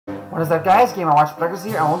What is up, guys? GamerWatch Breakfast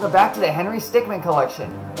here, and welcome back to the Henry Stickmin collection.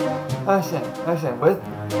 And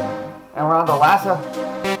we're on the last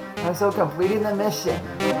episode, completing the mission.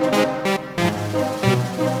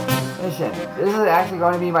 This is actually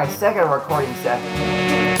going to be my second recording session,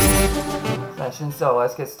 so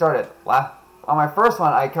let's get started. On my first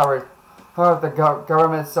one, I covered the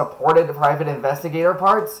government-supported private investigator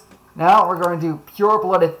parts. Now we're going to do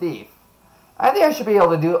pure-blooded thief. I think I should be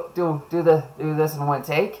able to do this in one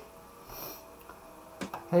take.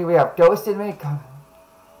 Hey, we have ghost inmate.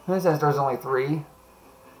 Since there's only 3.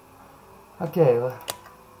 Okay.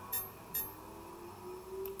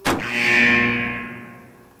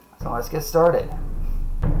 So let's get started.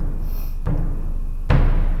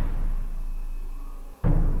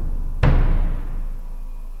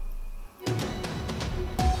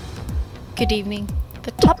 Good evening.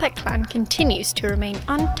 The Toppat clan continues to remain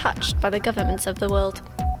untouched by the governments of the world.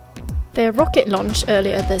 Their rocket launch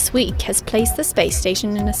earlier this week has placed the space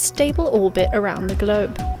station in a stable orbit around the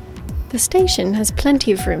globe. The station has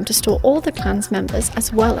plenty of room to store all the clan's members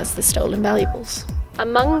as well as the stolen valuables.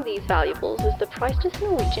 Among these valuables is the priceless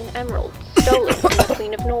Norwegian emerald, stolen from the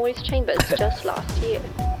Queen of Norway's chambers just last year.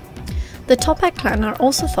 The Toppat clan are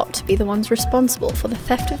also thought to be the ones responsible for the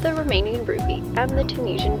theft of the Romanian ruby and the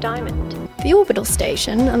Tunisian diamond. The orbital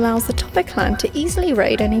station allows the Toppat clan to easily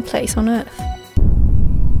raid any place on Earth.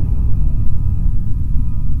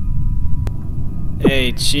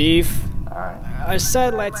 Hey, Chief. Alright. Our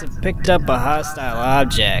satellites have picked up a hostile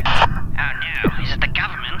object. Oh no, is it the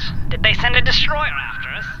government? Did they send a destroyer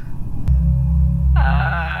after us?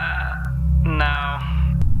 No.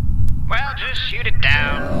 Well, just shoot it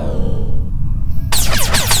down.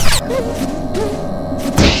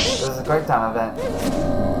 This is a quick time event.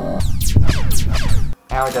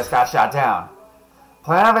 And we just got shot down.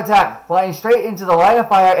 Plan of attack. Flying straight into the line of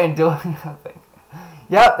fire and doing nothing.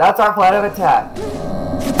 Yep, that's our plan of attack.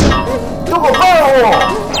 Double barrel!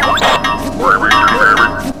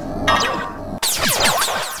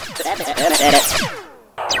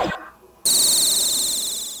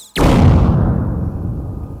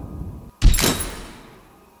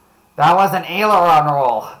 That was an aileron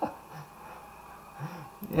roll.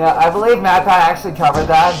 Yeah, I believe MadPat actually covered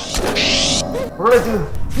that. We're gonna do...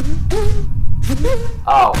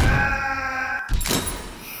 Oh.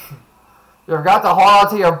 You forgot to hold on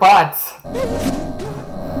to your butts.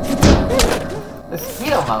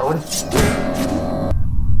 Mosquito mode.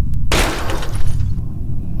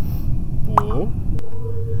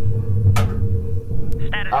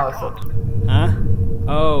 Oh, so... Huh?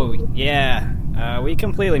 Oh, yeah. We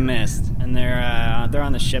completely missed, and they're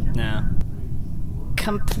on the ship now.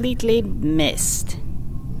 Completely missed.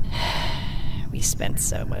 We spent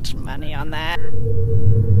so much money on that.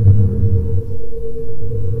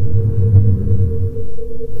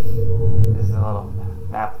 This is a little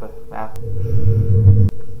map.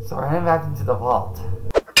 So we're heading back into the vault.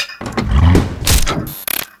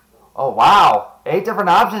 Oh wow! 8 different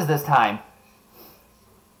options this time.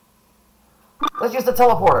 Let's use the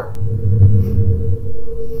teleporter.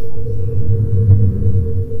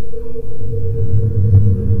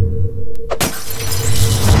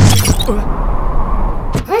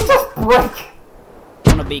 Did they just break?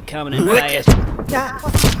 Gonna be coming in fast.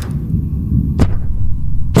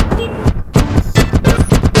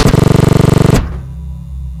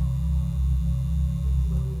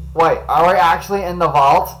 Wait, are we actually in the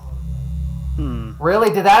vault?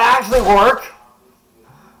 Really? Did that actually work?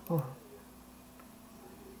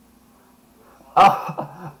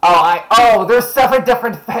 Oh, there's 7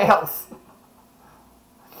 different fails.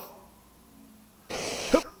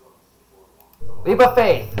 Leap of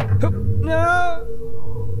faith. No!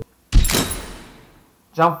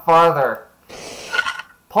 Jump farther.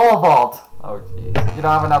 Pole vault. Oh jeez, you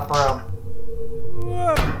don't have enough room.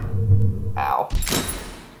 Ow.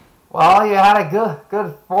 Well, you had a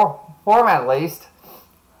good form at least.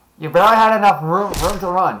 You barely had enough room to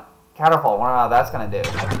run. Catapult. Wonder how that's gonna do.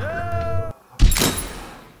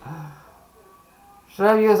 Should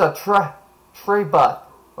have used a tree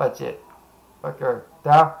budget. Okay,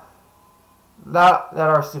 that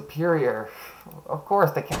are superior. Of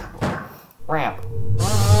course, the ramp.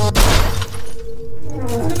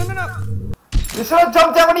 You should have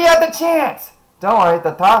jumped out when you had the chance. Don't worry,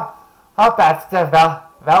 the top bats to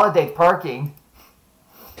validate parking.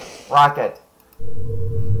 Rocket.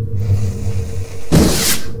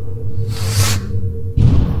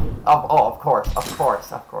 Oh, of course.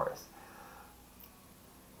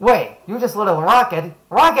 Wait, you just lit a rocket.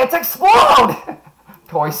 Rockets explode!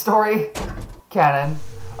 Toy Story. Cannon.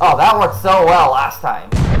 Oh, that worked so well last time.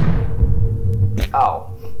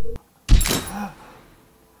 Oh.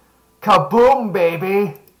 Kaboom,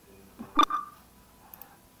 baby!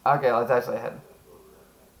 Okay, let's actually head.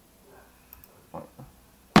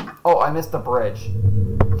 Oh, I missed the bridge.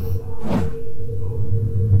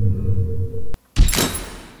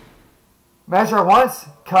 Measure once,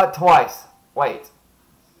 cut twice. Wait.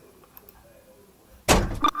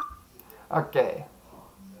 Okay.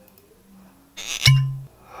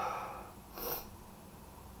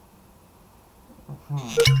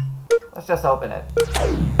 Let's just open it.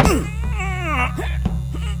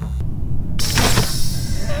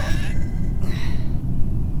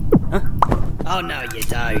 Huh? Oh no, you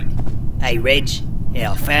don't. Hey, Reg.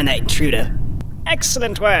 Yeah, I found that intruder.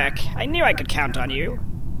 Excellent work. I knew I could count on you.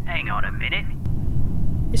 Hang on a minute.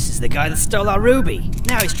 This is the guy that stole our ruby.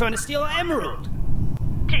 Now he's trying to steal our emerald.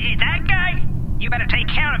 That guy? You better take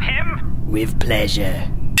care of him. With pleasure.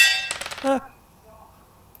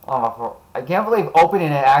 Oh, I can't believe opening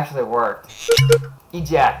it actually worked.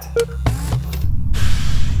 Eject.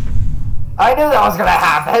 I knew that was gonna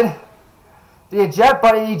happen. The eject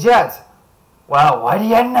button ejects. Well, what do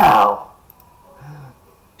you know?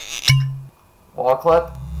 Wall clip.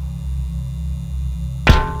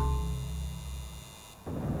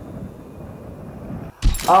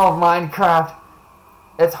 Oh, Minecraft.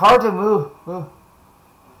 It's hard to move.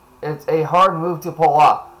 It's a hard move to pull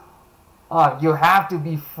off. You have to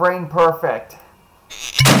be frame perfect.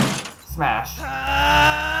 Smash.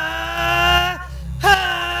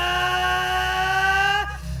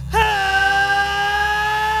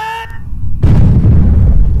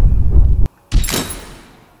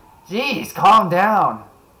 Jeez, calm down.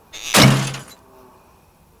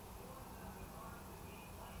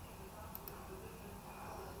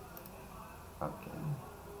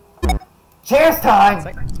 Okay. Cheers time!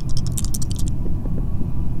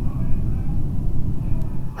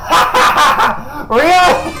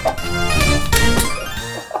 Really?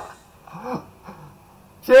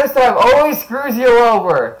 Cheers time always screws you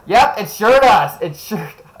over. Yep, it sure does. It sure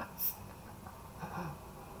does.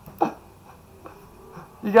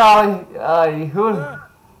 You got who?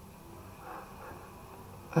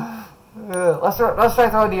 Let's try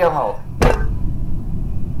throwing the emerald.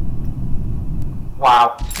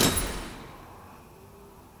 Wow.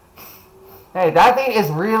 Hey, that thing is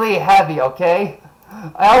really heavy, okay?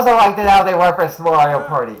 I also liked it how they referenced Mario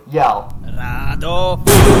Party. Yell. Rado.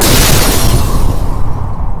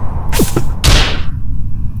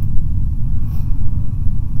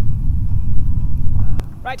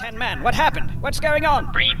 Right-hand man, what happened? What's going on?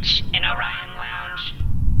 Breach in Orion Lounge.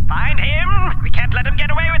 Find him! We can't let him get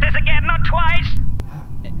away with this again, not twice!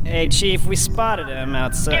 Hey, Chief, we spotted him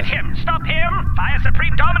outside. Get him! Stop him! Fire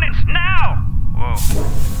Supreme Dominance, now! Whoa.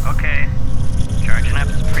 Okay. Charging up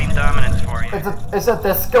Supreme Dominance for you. It's a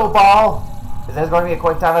disco ball. Is this going to be a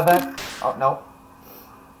quick time event? Oh, no.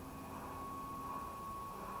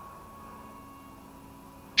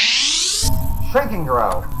 Shrink and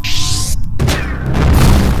grow.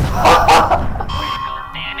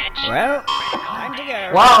 Well, time to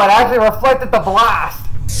go. Wow, it actually reflected the blast.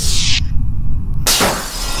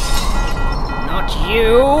 Not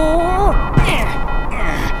you.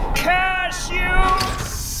 Curse you!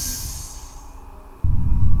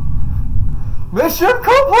 Mission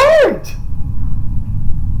complete!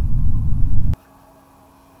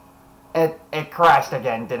 It crashed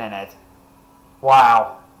again, didn't it?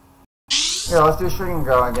 Wow. Here, let's do shrink and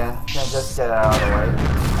grow again. Can't just get it out of the way.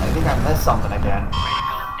 I think I missed something again.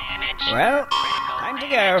 Well, time to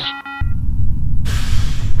go.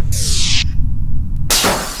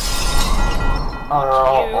 Oh, they're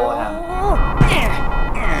all in.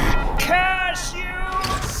 Curse you!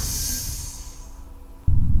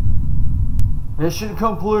 Mission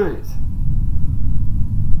complete.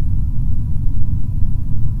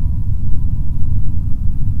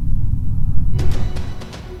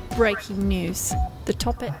 Breaking news. The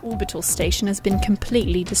Toppet orbital station has been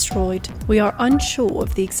completely destroyed. We are unsure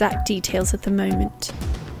of the exact details at the moment.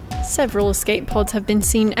 Several escape pods have been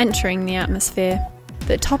seen entering the atmosphere.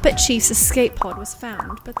 The Toppet Chief's escape pod was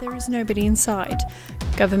found, but there is nobody inside.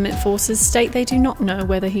 Government forces state they do not know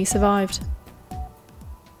whether he survived.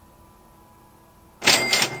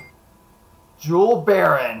 Jewel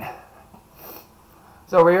Baron.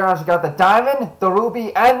 So we actually got the diamond, the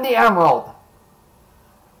ruby, and the emerald.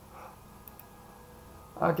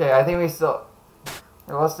 Okay, I think we still...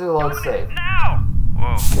 Here, let's do load save. Now!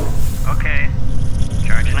 Whoa. Okay.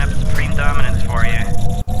 Charging up Supreme Dominance for you.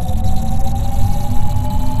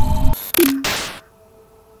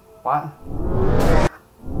 What?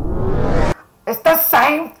 It's the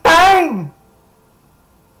same thing!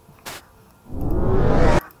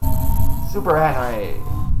 Super Henry.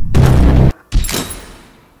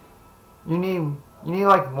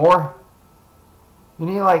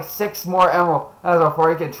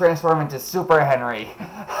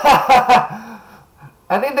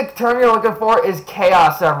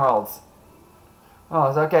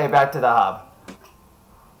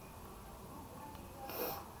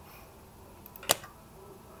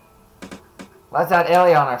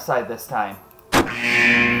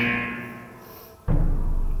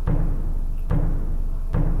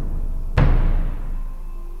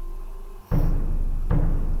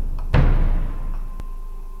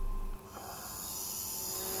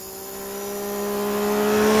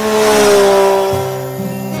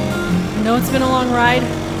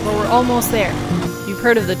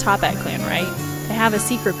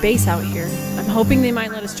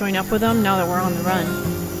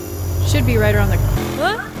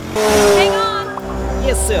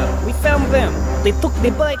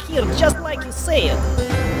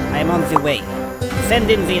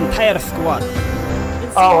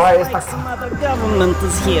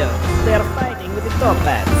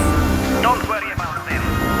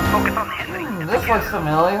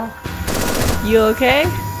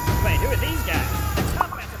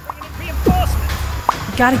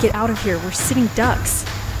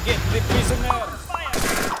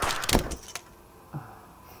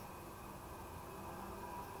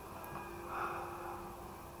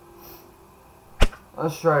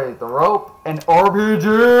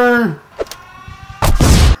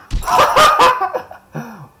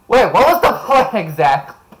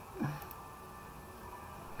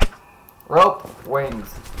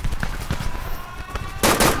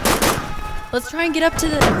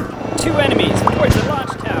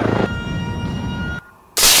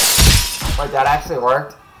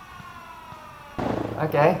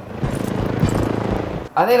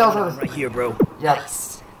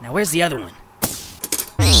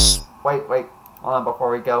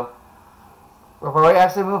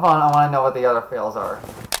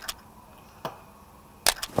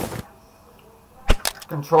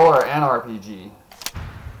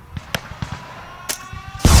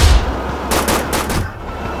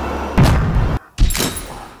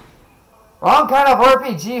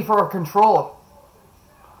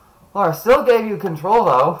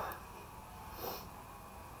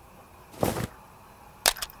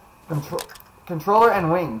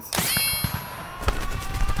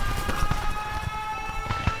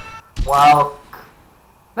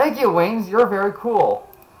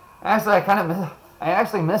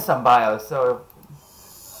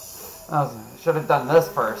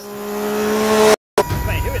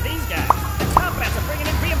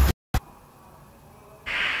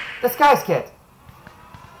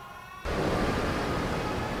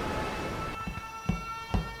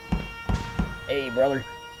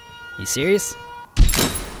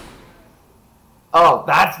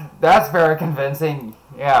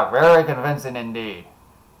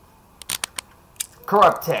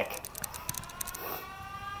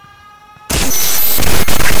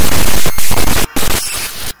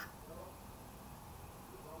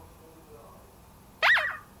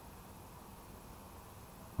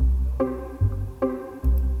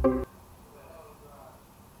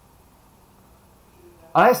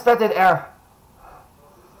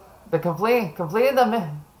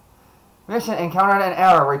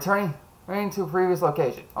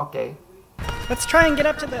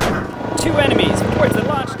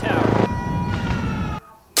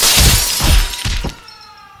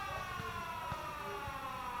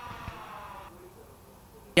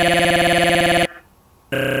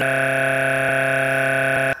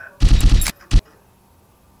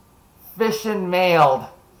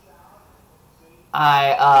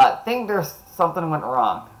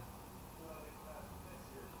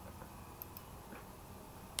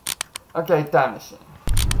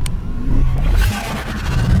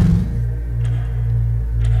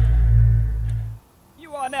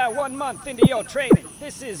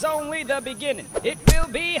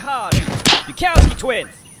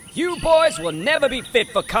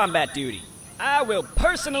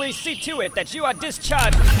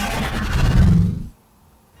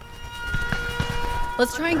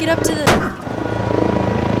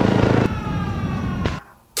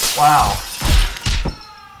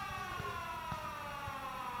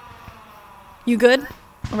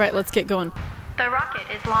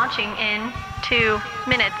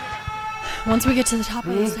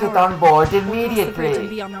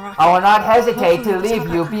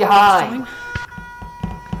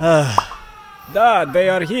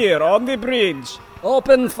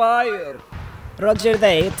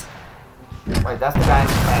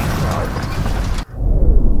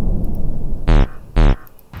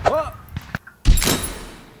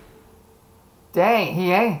 Dang,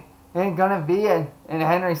 he ain't gonna be in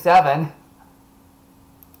Henry 7.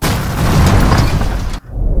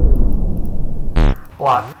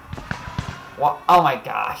 Block. What? Oh my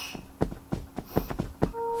gosh.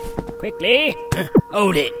 Quickly!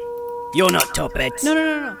 Hold it! You're not Toppets.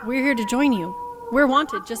 No. We're here to join you. We're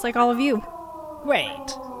wanted, just like all of you.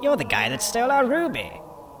 Wait, you're the guy that stole our ruby.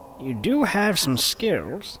 You do have some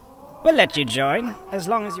skills. We'll let you join, as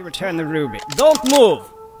long as you return the ruby. Don't move!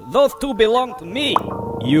 Those two belong to me.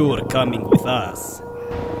 You're coming with us.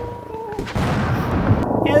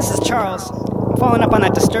 Yeah, this is Charles. I'm following up on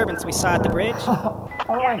that disturbance we saw at the bridge. Oh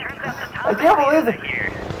my, I can't believe it.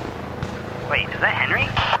 Wait, is that Henry?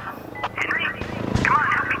 Henry? Come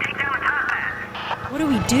on, help me take down the top hat. What do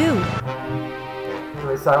we do? Do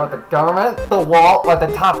we start with the government, the wall, or the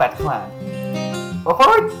Top Hat clan?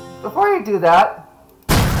 Before you do that,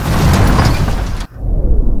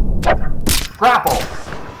 grapple.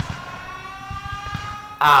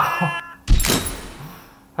 Ow.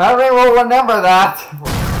 Henry will remember that.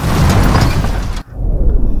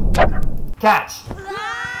 Catch.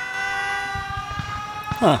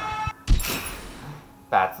 Huh.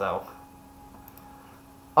 Fatso.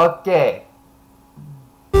 Okay.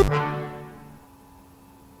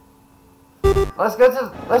 Let's try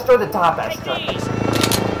the top hat structure.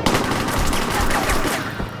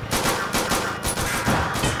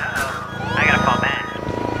 I gotta fall back.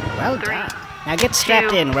 Well done. Now get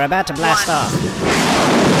strapped in, we're about to blast off.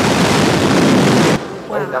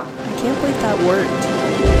 Wow, I can't believe that worked.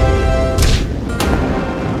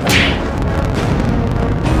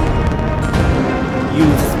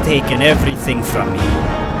 You've taken everything from me.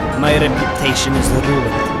 My reputation is ruined.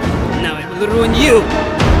 Now I will ruin you!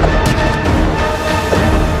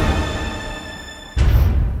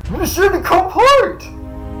 Mission complete!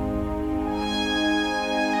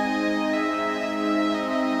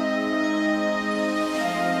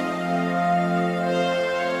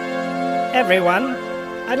 Everyone,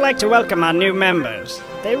 I'd like to welcome our new members.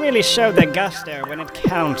 They really showed their gusto when it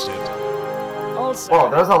counted. Also, Whoa,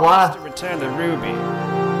 there's a lot. to return the ruby.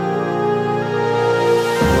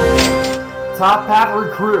 Top Hat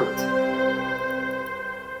recruit.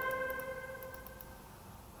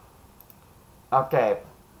 Okay.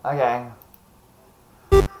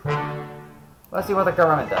 Let's see what the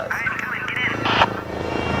government does. Alright,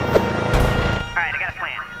 I got a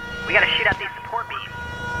plan. We gotta shoot out these support beams.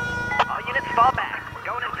 All units fall back. We're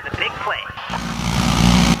going into the big play.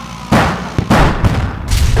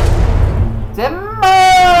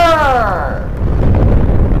 Timber!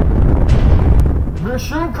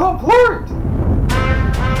 Mission complete!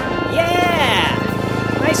 Yeah!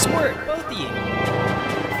 Nice work, both of you.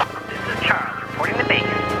 This is Charles, reporting the base.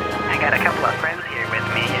 I got a couple of friends here with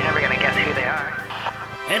me. You're never gonna guess who they are.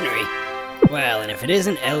 Henry? Well, and if it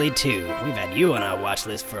isn't Ellie too, we've had you on our watch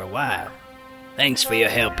list for a while. Thanks for your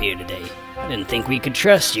help here today. I didn't think we could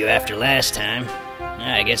trust you after last time.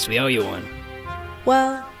 I guess we owe you one.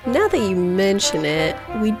 Well, now that you mention it,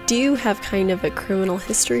 we do have kind of a criminal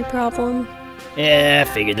history problem. Yeah, I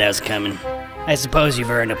figured that was coming. I suppose you've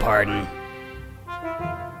earned a pardon.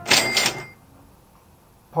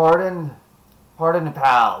 Pardon,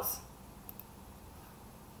 pals.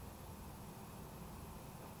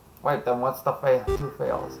 Wait, then what's the two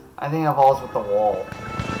fails? I think it involves with the wall.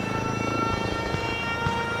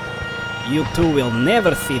 You two will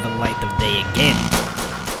never see the light of day again.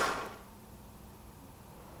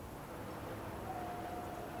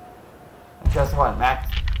 Guess what, Max?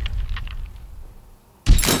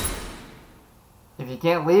 If you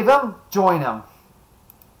can't leave him, join him.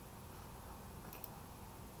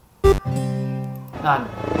 None.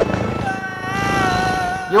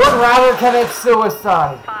 You would rather commit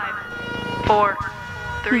suicide. 5, 4,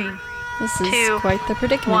 3, This is 2, quite the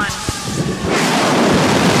predicament. 1.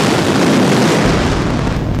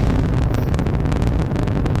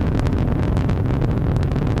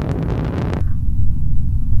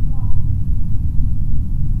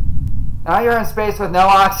 Now you're in space with no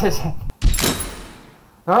oxygen.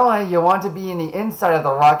 Normally, you want to be in the inside of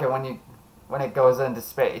the rocket when it goes into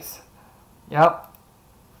space. Yep.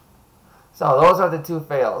 So those are the two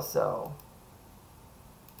fails. So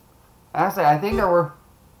actually, I think there were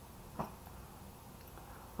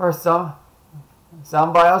some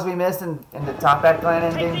bios we missed in the Top Hat clan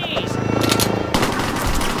ending.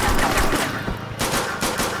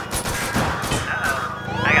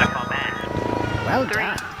 I gotta fall back. Well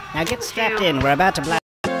done. Now get strapped in, we're about to blast.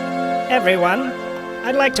 Everyone,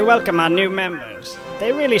 I'd like to welcome our new members.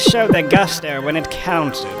 They really showed their gusto when it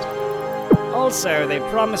counted. Also, they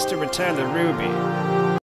promised to return the ruby.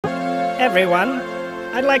 Everyone,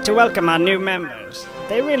 I'd like to welcome our new members.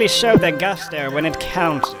 They really showed their gusto when it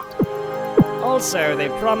counted. Also, they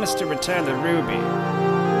promised to return the ruby.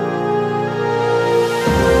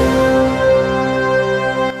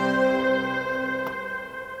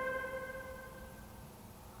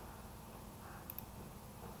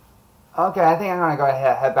 Okay, I think I'm gonna go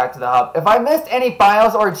ahead head back to the hub. If I missed any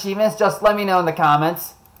files or achievements, just let me know in the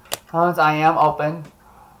comments. Once I am open.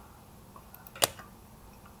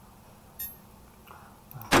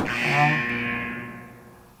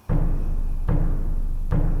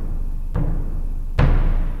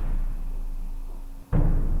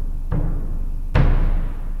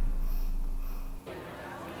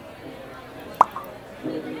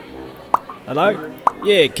 Hello?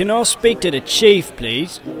 Yeah, can I speak to the chief,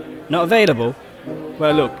 please? Not available?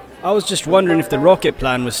 Well, look, I was just wondering if the rocket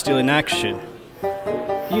plan was still in action.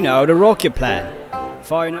 You know, the rocket plan.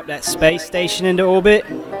 Firing up that space station into orbit?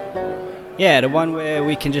 Yeah, the one where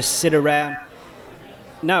we can just sit around.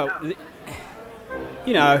 No,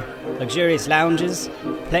 you know, luxurious lounges,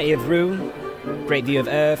 plenty of room, great view of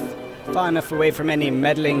Earth, far enough away from any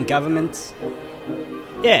meddling governments.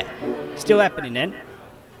 Yeah, still happening then.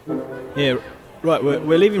 Yeah, right,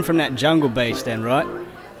 we're leaving from that jungle base then, right?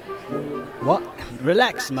 What?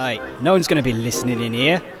 Relax, mate. No one's going to be listening in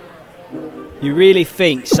here. You really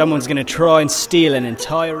think someone's going to try and steal an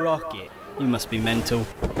entire rocket? You must be mental.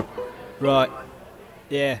 Right.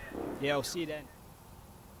 Yeah, I'll see you then.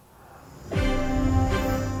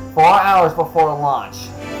 4 hours before launch.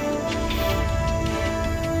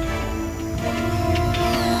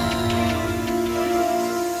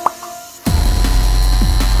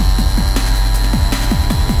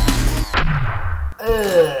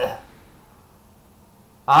 Ugh.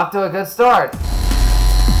 Off to a good start.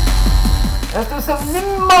 Let's do some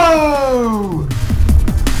Nimbo!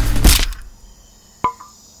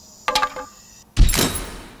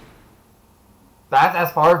 That's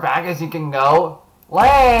as far back as you can go.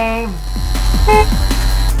 Lame!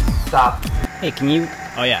 Stop. Hey, can you...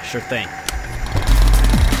 Oh yeah, sure thing.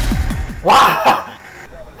 Wow!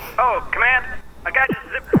 Oh, Command, a guy just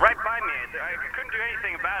zipped right by me. I couldn't do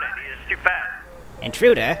anything about it. He was too fast.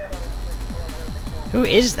 Intruder? Who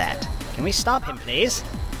is that? Can we stop him, please?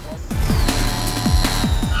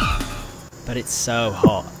 But it's so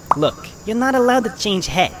hot. Look, you're not allowed to change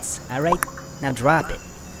heads, alright? Now drop it.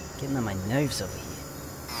 Getting on my nerves over here.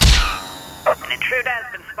 An intruder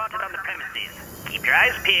has been spotted on the premises. Keep your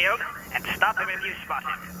eyes peeled and stop him if you spot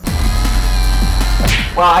him.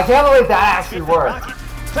 Wow, I can't believe that actually worked.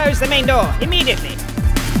 Close the main door, immediately!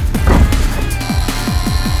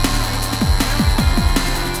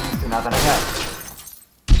 Do nothing again.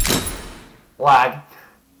 Lag.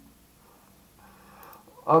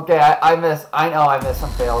 Okay, I know I missed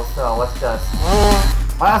some fails, so let's just...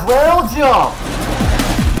 Might as well jump!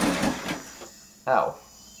 Oh.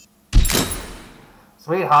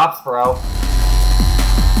 Sweet hops, bro.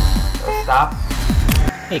 So stop.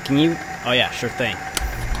 Hey, can you... Oh yeah, sure thing.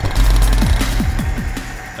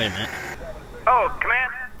 Wait a minute. Oh,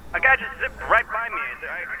 Command, a guy just zipped right by me.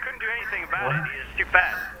 I couldn't do anything about it. He was too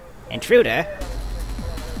fast. Intruder?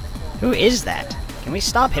 Who is that? Can we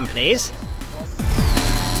stop him, please?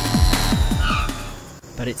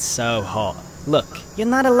 But it's so hot. Look, you're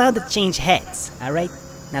not allowed to change heads, alright?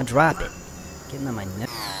 Now drop it. Getting on my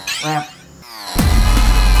nerves.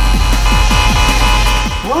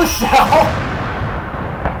 Blue shell!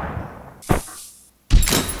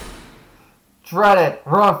 Dread it,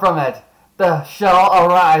 run from it. The shell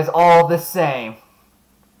arrives all the same.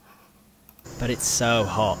 But it's so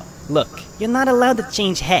hot. Look, you're not allowed to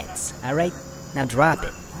change heads, alright? Now drop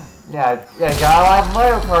it. Yeah, gotta like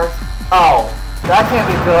Mario Kart. Oh, that can't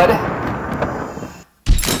be good.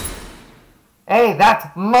 Hey, that's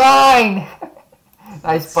mine!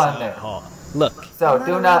 Nice fun there. Hot. Look. So,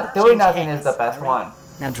 doing nothing is the best one.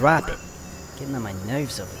 Now drop it. Getting on my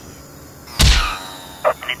nerves over here.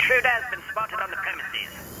 An intruder has been spotted on the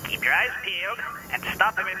premises. Keep your eyes peeled and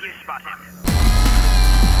stop him if you spot him.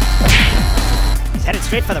 He's headed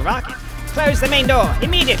straight for the rocket. Close the main door,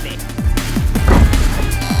 immediately!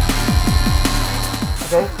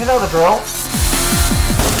 Okay, you know the drill.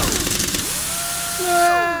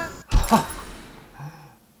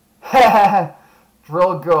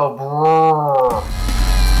 Drill go brrrr.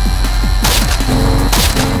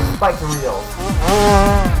 Spike the reels.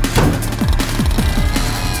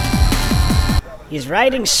 He's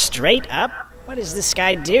riding straight up? What is this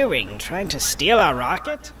guy doing? Trying to steal our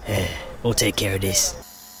rocket? We'll take care of this.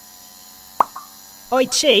 Oi,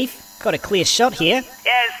 Chief. Got a clear shot here.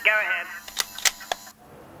 Yes, go ahead.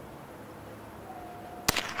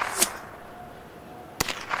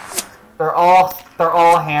 They're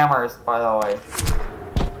all hammers, by the way.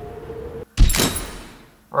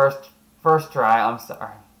 First try, I'm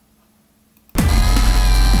sorry.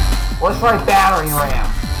 Let's try battery ram.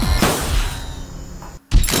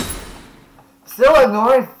 Still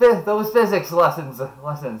ignoring those physics lessons. Okay.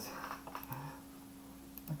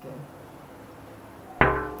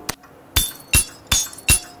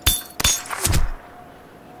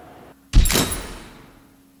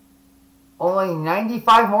 Only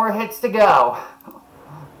 95 more hits to go.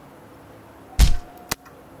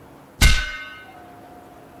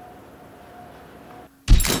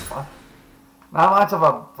 Not much of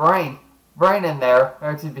a brain in there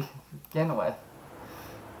to begin with.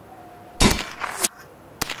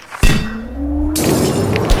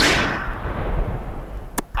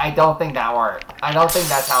 I don't think that worked. I don't think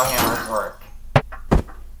that's how hammers work.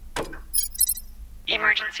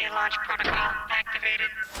 Emergency launch protocol activated.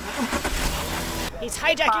 He's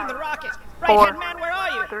hijacking the rocket! Right-hand man, where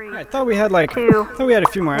are you? 3, I thought we had like... 2, I thought we had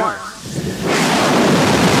a few more hours.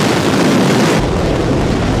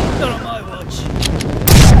 Not on my watch.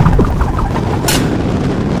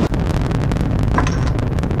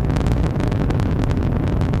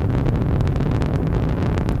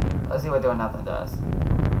 Let's see what doing nothing does.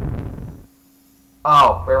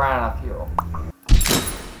 Oh, we ran out of fuel.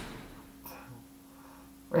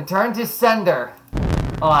 Return to sender.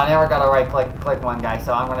 Oh, I never got to right click one guy,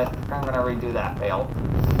 so I'm gonna redo that fail.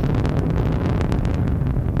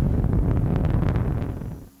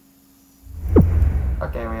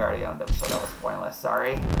 Okay, we already owned him, so that was pointless.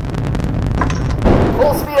 Sorry.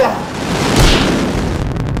 Full speed ahead.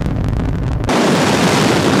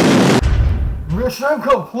 Mission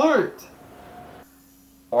complete.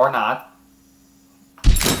 Or not.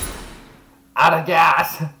 Out of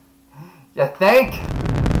gas. You think?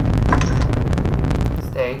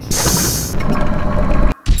 Stage.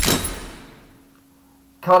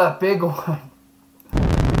 Caught a big one.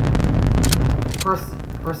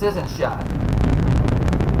 Precision shot.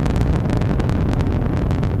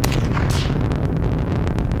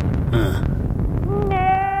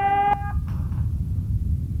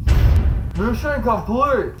 Mission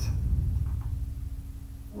complete.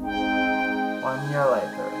 1 year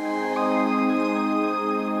later.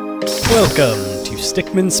 Welcome to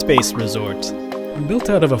Stickmin Space Resort. Built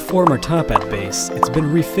out of a former Toppat base, it's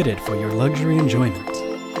been refitted for your luxury enjoyment.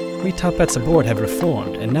 We Toppats aboard have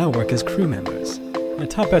reformed and now work as crew members. The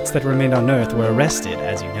Toppats that remained on Earth were arrested,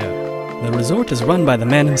 as you know. The resort is run by the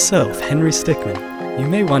man himself, Henry Stickmin. You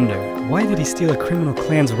may wonder, why did he steal a criminal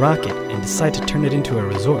clan's rocket and decide to turn it into a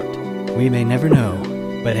resort? We may never know,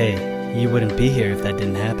 but hey, you wouldn't be here if that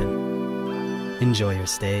didn't happen. Enjoy your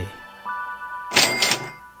stay.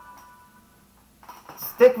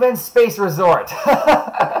 Stickmin Space Resort.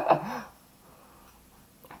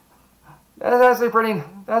 That's actually a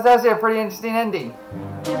pretty interesting ending.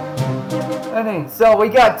 So we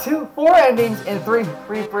got 4 endings and 3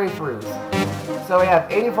 playthroughs. So we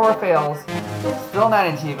have 84 fails, still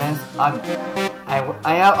 9 achievements. I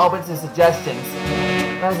am open to suggestions.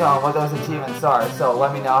 Depends on what those achievements are. So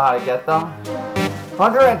let me know how to get them.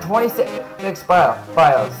 126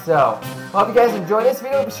 bios. So hope you guys enjoyed this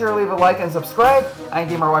video. Be sure to leave a like and subscribe. I'm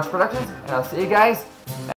GamerWatch Productions, and I'll see you guys